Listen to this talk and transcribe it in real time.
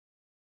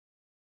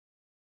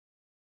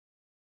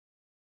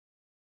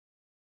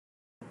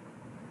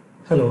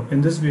Hello,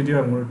 in this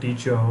video I'm going to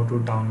teach you how to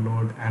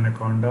download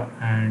Anaconda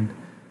and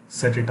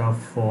set it up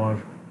for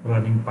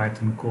running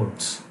Python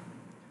codes.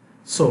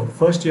 So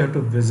first you have to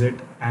visit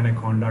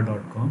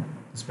anaconda.com.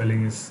 The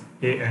spelling is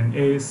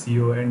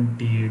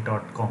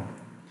anaconda.com.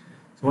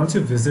 So once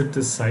you visit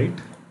this site,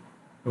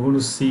 you're going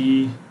to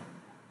see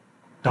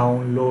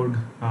download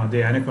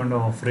the Anaconda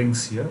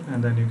offerings here,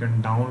 and then you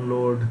can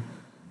download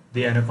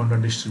the Anaconda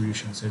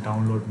distribution. So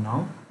download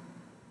now.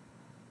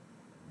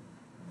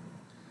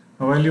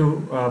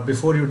 Now,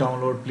 before you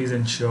download, please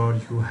ensure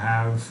you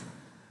have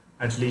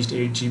at least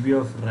 8 GB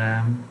of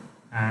RAM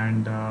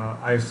and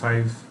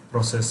i5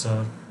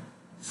 processor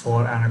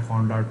for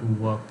Anaconda to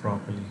work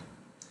properly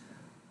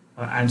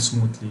and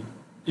smoothly.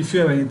 If you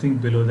have anything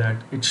below that,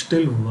 it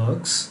still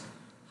works.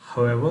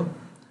 However,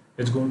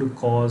 it's going to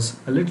cause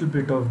a little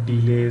bit of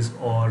delays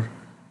or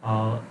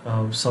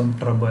some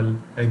trouble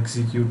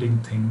executing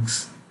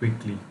things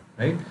quickly,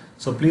 right?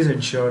 So please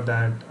ensure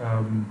that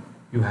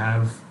you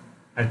have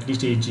at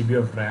least 8 GB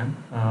of RAM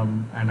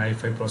and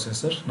i5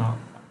 processor. Now,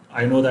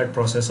 I know that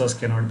processors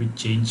cannot be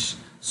changed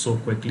so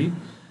quickly.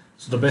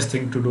 So the best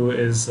thing to do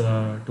is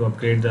to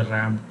upgrade the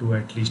RAM to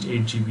at least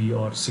 8 GB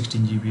or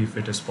 16 GB if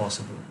it is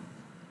possible,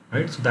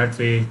 right? So that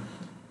way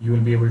you will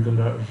be able to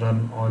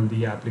run all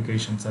the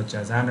applications such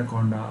as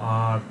Anaconda,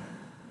 R,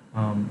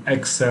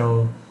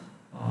 Excel,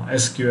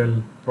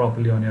 SQL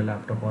properly on your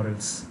laptop, or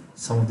else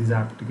some of these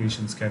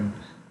applications can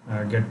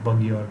get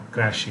buggy or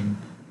crashing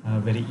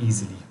very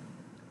easily.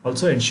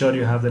 Also ensure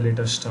you have the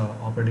latest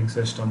operating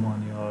system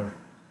on your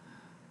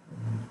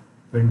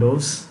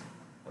Windows.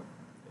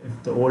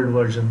 If the old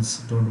versions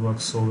don't work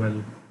so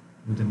well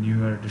with the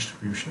newer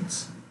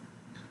distributions.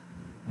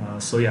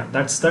 So yeah,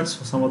 that's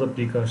some of the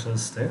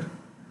precursors there.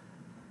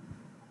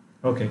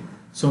 Okay,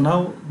 so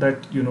now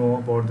that you know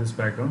about this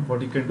background,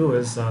 what you can do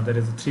is there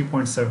is a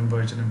 3.7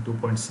 version and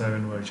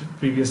 2.7 version.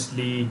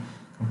 Previously,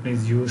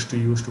 companies used to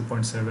use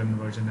 2.7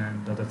 version,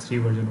 and the 3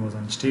 version was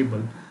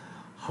unstable.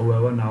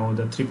 However, now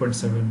the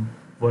 3.7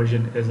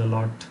 version is a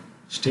lot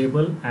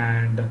stable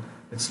and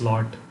it's a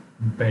lot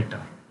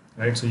better,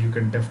 right? So you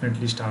can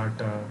definitely start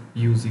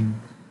using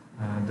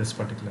this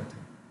particular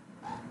thing.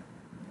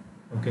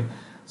 Okay,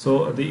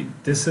 so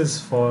this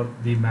is for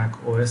the Mac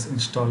OS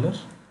installer,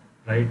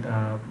 right?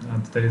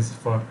 There is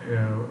for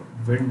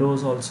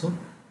Windows also,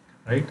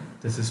 right?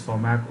 This is for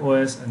Mac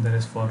OS, and there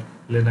is for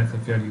Linux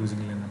if you are using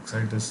Linux,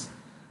 right? There's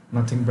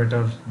nothing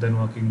better than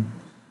working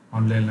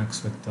on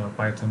Linux with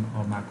Python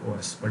or Mac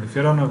OS. But if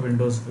you're on a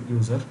Windows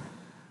user,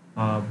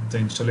 the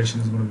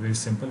installation is going to be very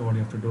simple. What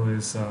you have to do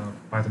is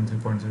Python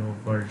 3.0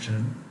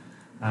 version.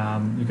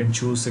 You can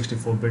choose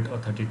 64-bit or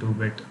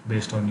 32-bit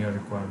based on your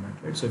requirement,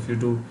 right? So if you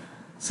do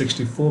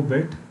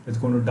 64-bit, it's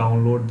going to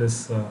download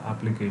this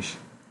application.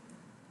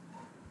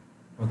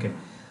 Okay,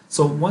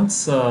 so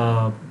once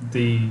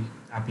the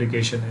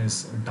application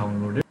is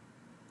downloaded,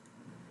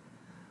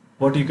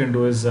 what you can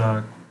do is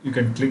you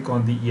can click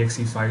on the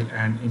exe file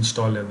and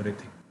install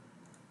everything.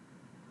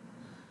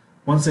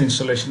 Once the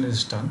installation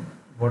is done,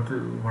 what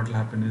will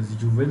happen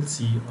is you will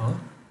see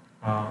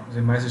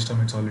in my system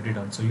it's already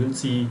done, so you'll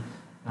see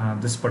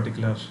this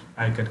particular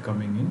icon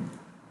coming in,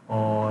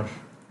 or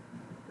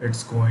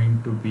it's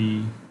going to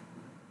be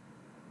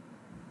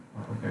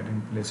okay, I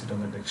didn't place it on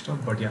the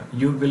desktop, but yeah,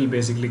 you will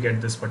basically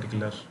get this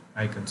particular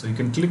icon. So you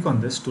can click on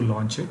this to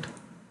launch it.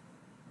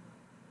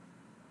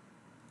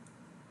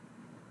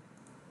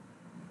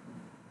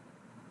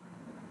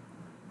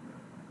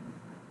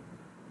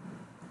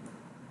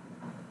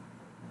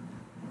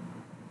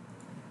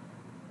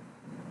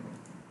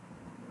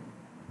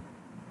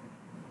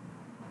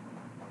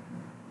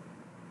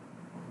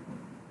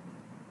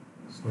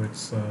 So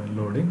it's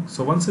loading.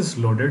 So once it's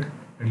loaded,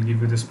 it'll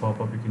give you this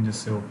pop-up. You can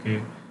just say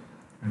okay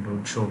and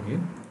do show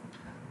again.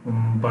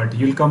 But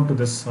you'll come to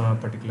this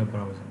particular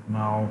browser.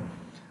 Now,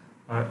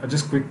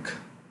 just quick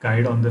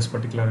guide on this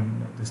particular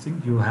this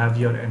thing. You have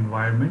your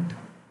environment,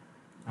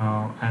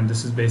 and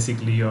this is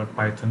basically your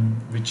Python,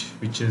 which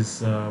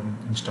is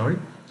installed.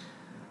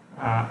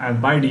 And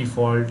by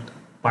default,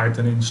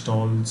 Python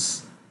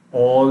installs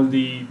all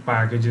the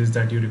packages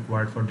that you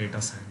required for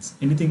data science.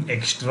 Anything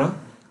extra,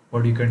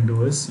 what you can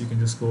do is you can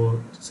just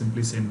go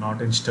simply say not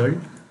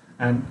installed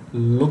and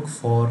look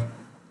for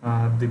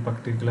the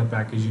particular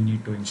package you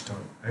need to install,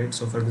 right?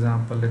 So for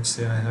example, let's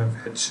say I have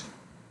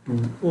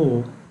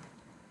H2O,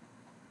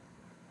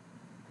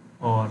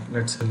 or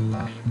let's say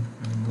Lime,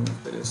 and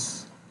move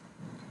this,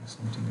 okay,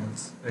 something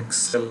else,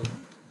 Excel.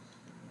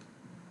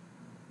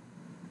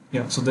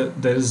 Yeah, so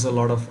there is a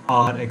lot of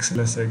R,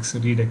 XLSX,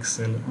 read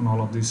Excel, and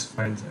all of these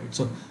files, right?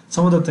 So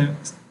some of the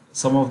things,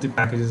 some of the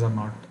packages are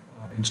not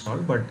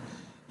installed, but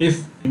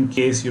if in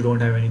case you don't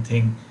have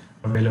anything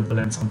available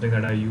and something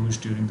that I use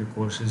during the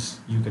courses,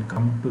 you can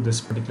come to this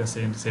particular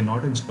say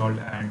not installed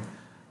and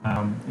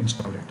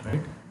install it,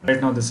 right? Right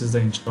now this is the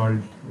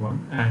installed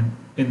one, and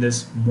in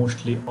this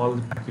mostly all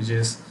the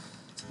packages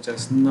such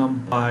as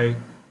NumPy,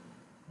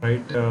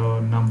 right?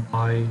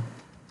 NumPy,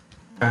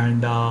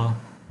 Panda,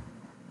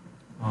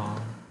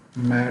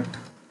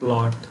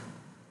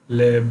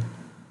 matplotlib,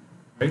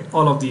 right?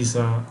 All of these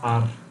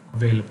are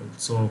available.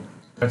 So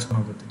that's one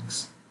of the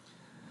things.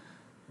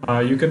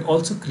 You can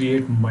also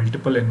create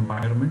multiple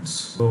environments.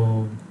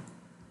 So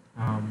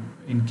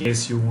in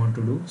case you want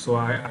to do so,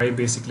 I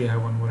basically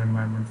have one more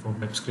environment for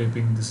web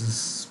scraping. This is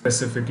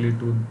specifically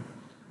to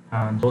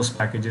those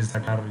packages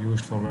that are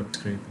used for web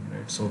scraping,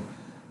 right? So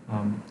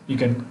you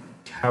can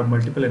have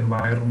multiple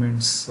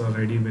environments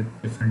ready with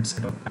different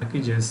set of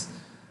packages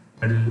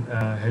that will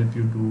help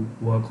you to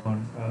work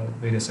on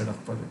various set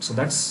of projects. So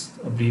that's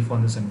a brief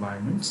on this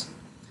environments.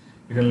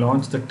 You can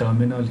launch the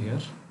terminal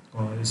here,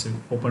 or is it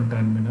open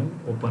terminal,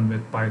 open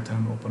with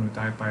Python, open with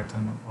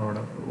IPython, or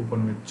whatever,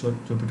 open with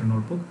Jupyter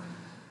Notebook.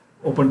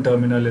 Open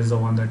terminal is the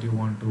one that you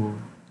want to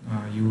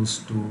use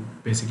to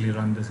basically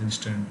run this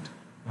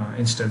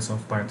instance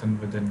of Python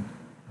within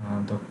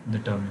the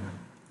terminal.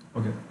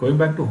 Okay, going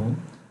back to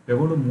home, we're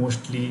going to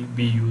mostly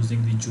be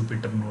using the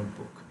Jupyter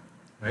Notebook,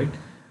 right?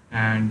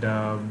 And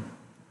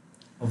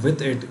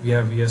with it we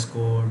have VS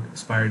Code,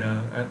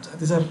 Spider, and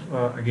these are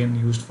again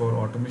used for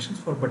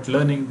automations. But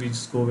learning, we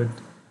just go with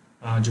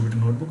Jupyter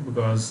Notebook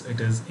because it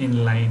is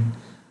inline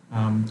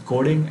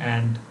coding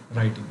and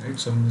writing, right?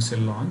 So I'm going to say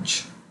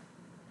launch,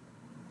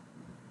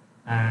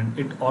 and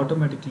it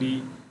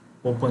automatically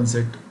opens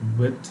it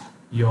with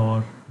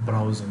your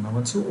browser. Now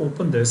once you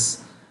open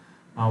this,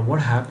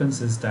 what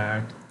happens is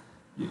that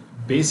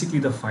basically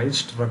the file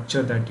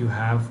structure that you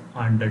have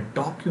under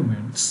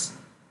documents,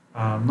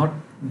 not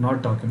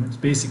documents,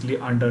 basically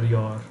under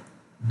your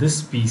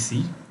this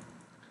PC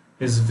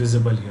is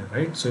visible here,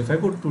 right? So if I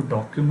go to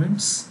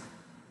documents,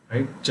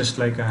 right, just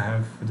like I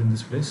have within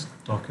this place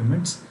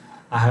documents,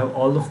 I have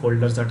all the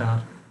folders that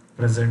are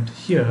present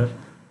here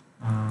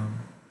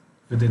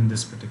within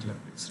this particular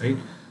place, right?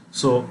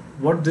 So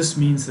what this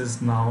means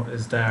is now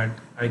is that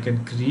I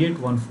can create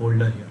one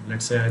folder here.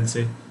 Let's say I'll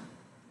say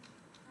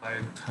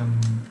Python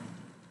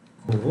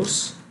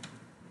course,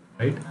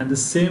 right? And the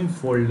same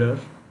folder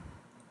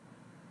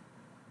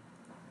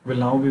will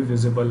now be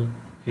visible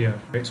here,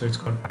 right? So it's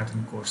called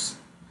Python course.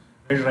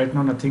 Right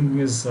now nothing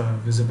is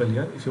visible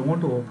here. If you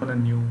want to open a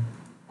new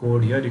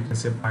code here, you can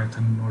say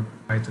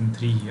Python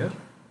 3 here,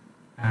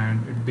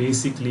 and it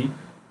basically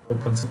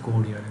opens a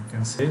code here. You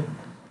can say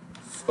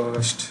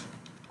first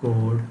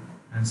code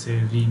and say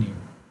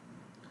rename.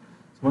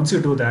 So once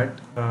you do that,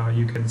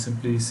 you can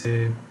simply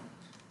say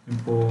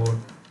import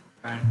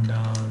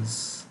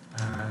pandas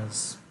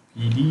as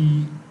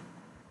PD,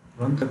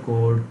 run the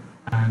code,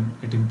 and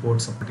it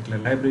imports a particular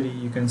library.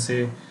 You can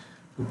say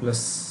 2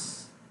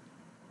 plus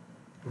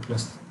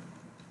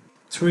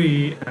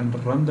 3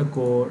 and run the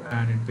code,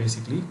 and it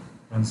basically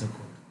runs the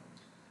code.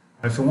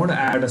 If you want to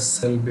add a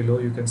cell below,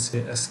 you can say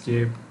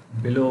escape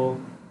below,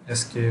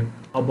 escape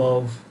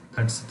above.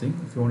 That's the thing.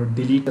 If you want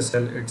to delete a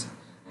cell, it's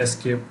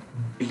escape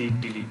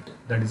delete.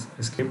 That is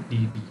escape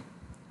dd,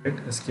 right?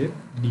 Escape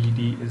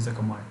dd is the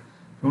command.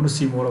 If you want to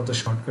see more of the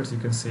shortcuts, you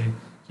can say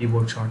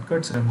keyboard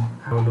shortcuts and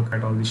have a look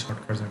at all the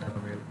shortcuts that are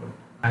available.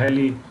 I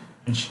highly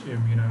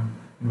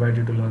invite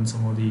you to learn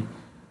some of the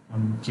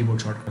keyboard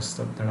shortcuts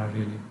that are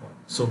really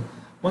important. So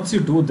once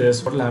you do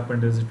this, what will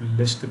happen is it will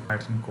list the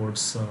Python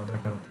codes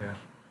that are there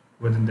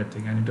within that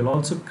thing, and it will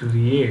also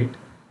create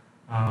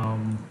a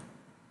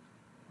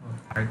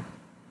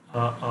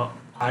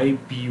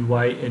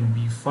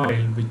IPYNB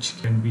file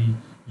which can be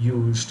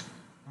used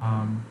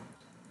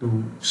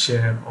to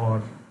share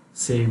or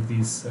save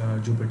these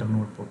Jupyter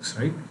notebooks,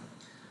 right?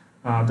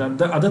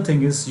 The other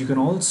thing is you can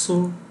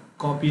also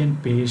copy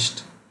and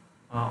paste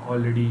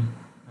already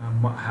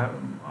have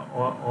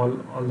all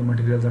the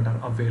materials that are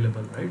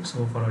available, right?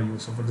 So for our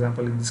use. So for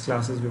example, in these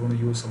classes we're going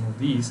to use some of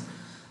these.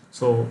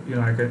 So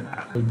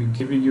I'll be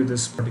giving you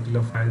this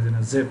particular files in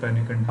a zip, and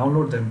you can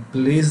download them,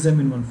 place them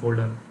in one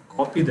folder,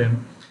 copy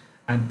them,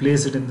 and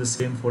place it in the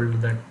same folder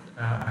that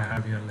I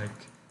have here,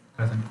 like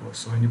Python course.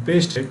 So when you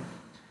paste it,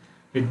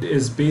 it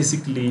is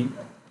basically,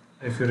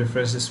 if you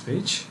refresh this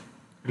page,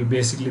 it will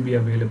basically be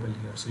available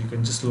here. So you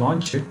can just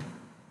launch it,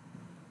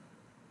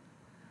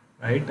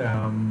 right?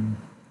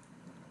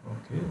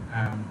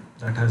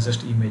 That has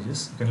just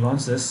images. You can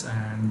launch this,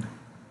 and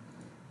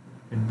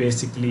it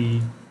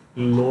basically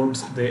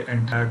loads the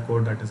entire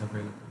code that is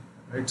available,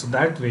 right? So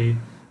that way,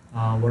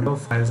 whatever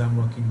files I'm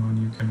working on,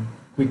 you can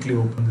quickly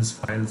open these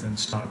files and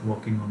start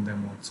working on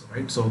them also,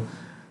 right? So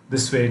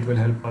this way it will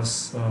help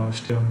us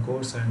stay on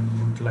course and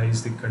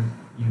utilize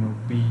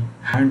be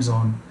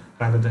hands-on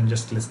rather than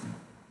just listening.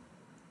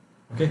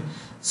 Okay,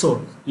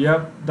 so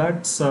yeah,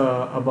 that's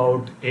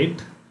about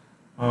it.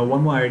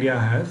 One more idea I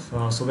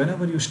have. So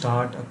whenever you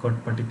start a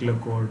particular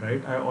code,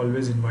 right, I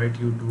always invite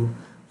you to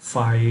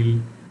file,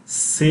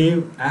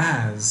 save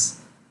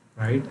as,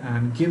 right,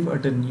 and give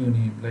it a new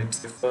name. Let's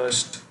say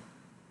first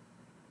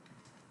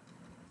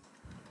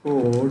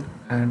code,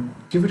 and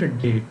give it a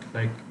date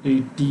like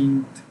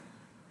 18th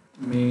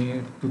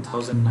May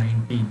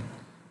 2019.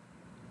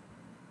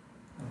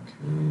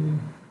 Okay,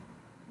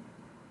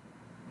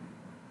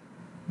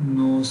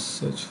 no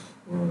such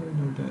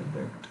file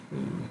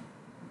directory.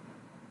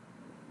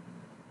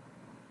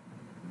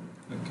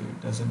 Okay,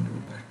 it doesn't do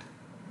that.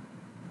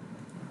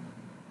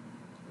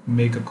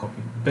 make a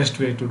copy. Best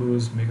way to do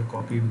is make a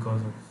copy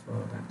because of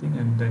that thing,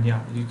 and then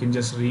yeah, you can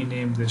just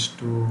rename this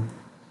to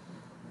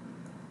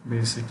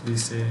basically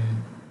say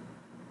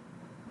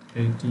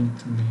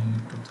 18th May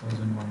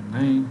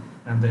 2019,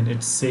 and then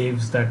it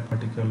saves that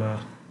particular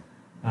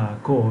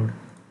code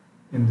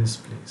in this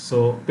place.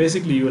 So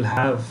basically you will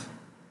have,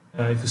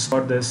 if you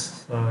sort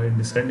this in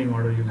descending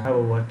order, you'll have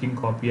a working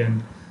copy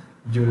and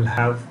you'll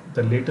have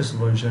the latest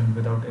version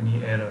without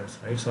any errors,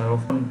 right? So I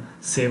often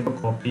save a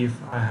copy if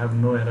I have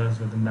no errors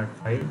within that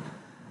file.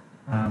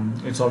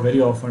 It's all very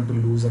often to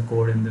lose a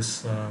code in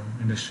this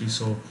industry,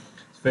 so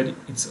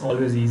it's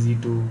always easy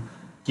to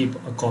keep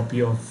a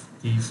copy of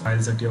the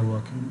files that you're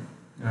working,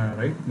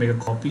 right? Make a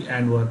copy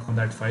and work on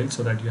that file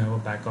so that you have a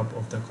backup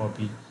of the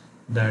copy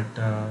that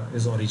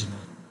is original.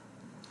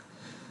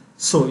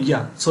 So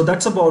yeah, so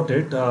that's about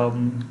it.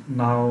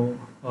 Now,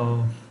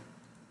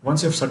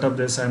 once you've set up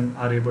this and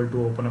are able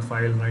to open a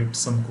file, write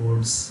some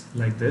codes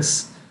like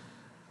this,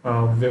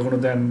 we're going to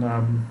then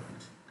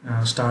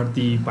start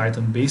the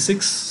Python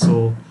basics.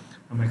 So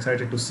I'm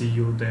excited to see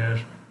you there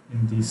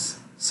in these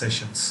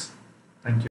sessions. Thank you.